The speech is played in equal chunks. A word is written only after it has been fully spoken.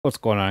What's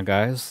going on,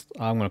 guys?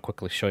 I'm going to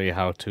quickly show you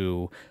how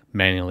to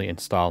manually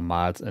install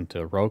mods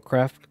into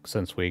ROADCRAFT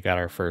since we got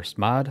our first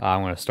mod.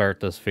 I'm going to start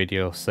this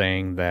video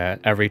saying that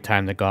every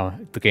time the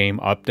game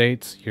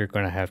updates, you're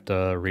going to have to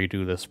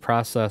redo this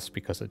process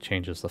because it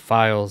changes the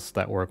files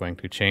that we're going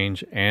to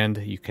change, and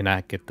you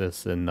cannot get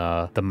this in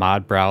the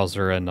mod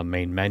browser in the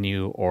main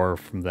menu or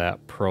from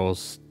that pros.io.com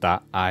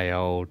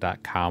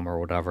or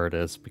whatever it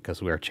is,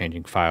 because we are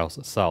changing files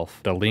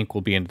itself. The link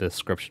will be in the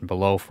description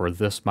below for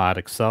this mod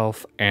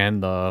itself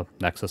and the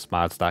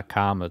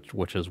nexusmods.com,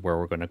 which is where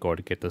we're going to go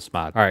to get this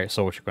mod. All right,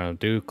 so what you're going to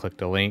do, click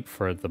the link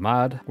for the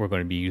mod. We're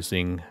going to be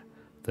using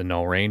the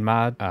no rain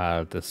mod.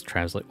 This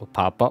translate will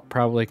pop up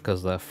probably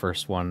because the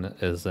first one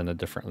is in a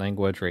different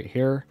language right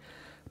here.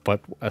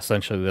 But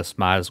essentially this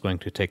mod is going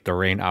to take the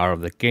rain out of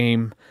the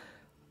game.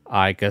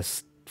 I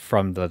guess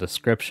from the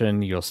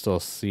description, you'll still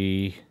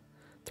see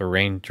the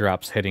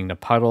raindrops hitting the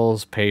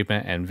puddles,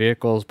 pavement, and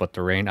vehicles, but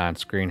the rain on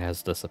screen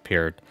has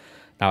disappeared.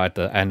 Now at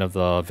the end of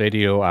the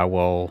video, I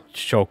will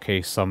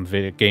showcase some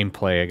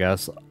gameplay, I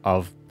guess,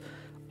 of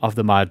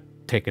the mod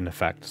taking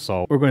effect.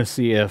 So we're going to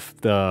see if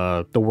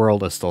the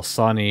world is still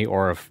sunny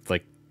or if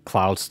like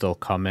clouds still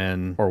come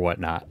in or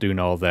whatnot. Do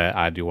know that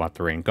I do want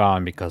the rain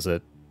gone because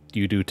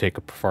you do take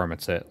a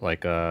performance hit,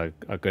 like a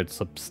good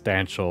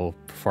substantial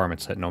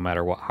performance hit no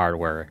matter what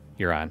hardware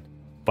you're on.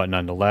 But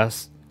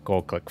nonetheless,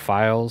 go click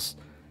Files,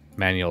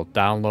 Manual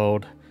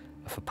Download.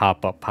 If a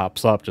pop-up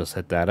pops up, just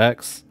hit that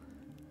X,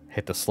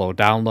 hit the slow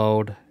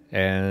download,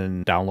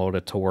 and download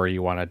it to where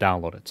you want to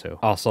download it to.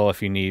 Also,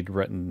 if you need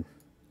written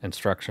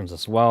instructions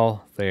as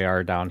well, they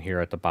are down here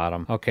at the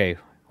bottom. Okay,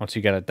 once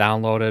you get it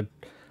downloaded,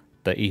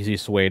 the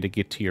easiest way to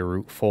get to your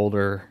root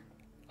folder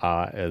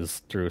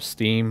is through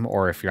Steam,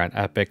 or if you're on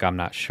Epic, I'm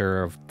not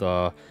sure of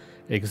the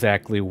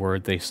exactly where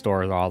they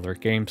store all their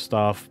game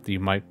stuff. You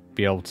might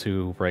be able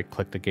to right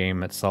click the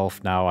game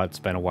itself. Now it's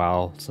been a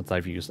while since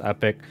I've used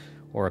Epic,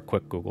 or a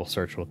quick Google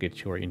search will get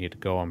you where you need to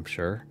go, I'm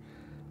sure.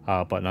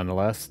 But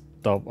nonetheless,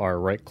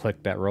 right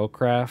click that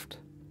ROADCRAFT,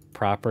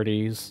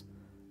 Properties,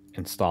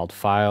 Installed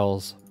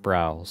Files,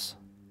 Browse,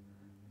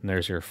 and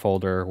there's your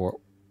folder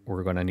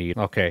we're going to need.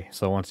 Okay,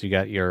 so once you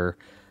got your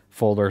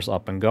folders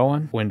up and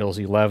going, Windows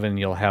 11,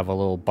 you'll have a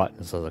little button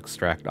that says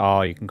Extract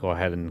All. You can go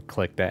ahead and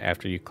click that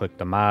after you click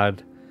the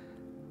mod.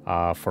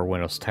 For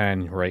Windows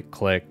 10, right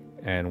click,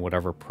 and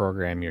whatever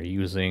program you're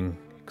using,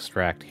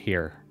 extract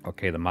here.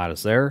 Okay, the mod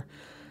is there.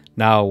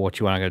 Now what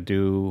you want to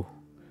do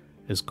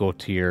is go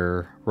to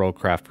your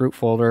ROADCRAFT root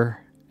folder,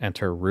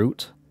 enter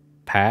root,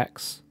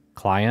 packs,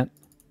 client,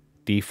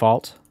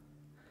 default,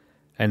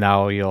 and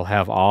now you'll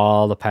have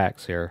all the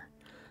packs here.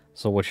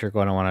 So what you're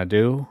going to want to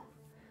do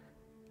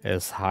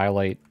is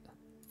highlight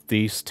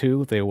these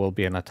two. They will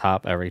be in the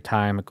top every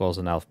time. It goes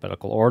in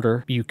alphabetical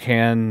order. You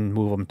can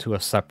move them to a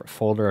separate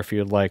folder if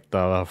you'd like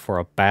for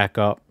a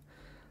backup,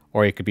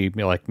 or you could be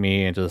like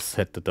me and just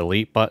hit the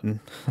delete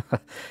button,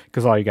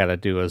 because all you got to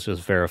do is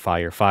just verify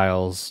your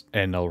files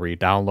and they'll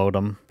re-download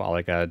them. All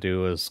I got to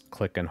do is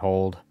click and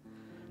hold,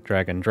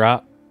 drag and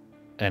drop,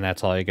 and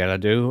that's all you got to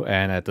do.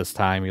 And at this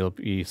time you'll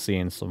be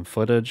seeing some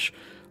footage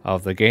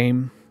of the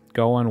game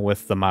going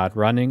with the mod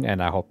running,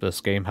 and I hope this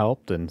game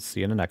helped, and see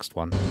you in the next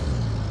one.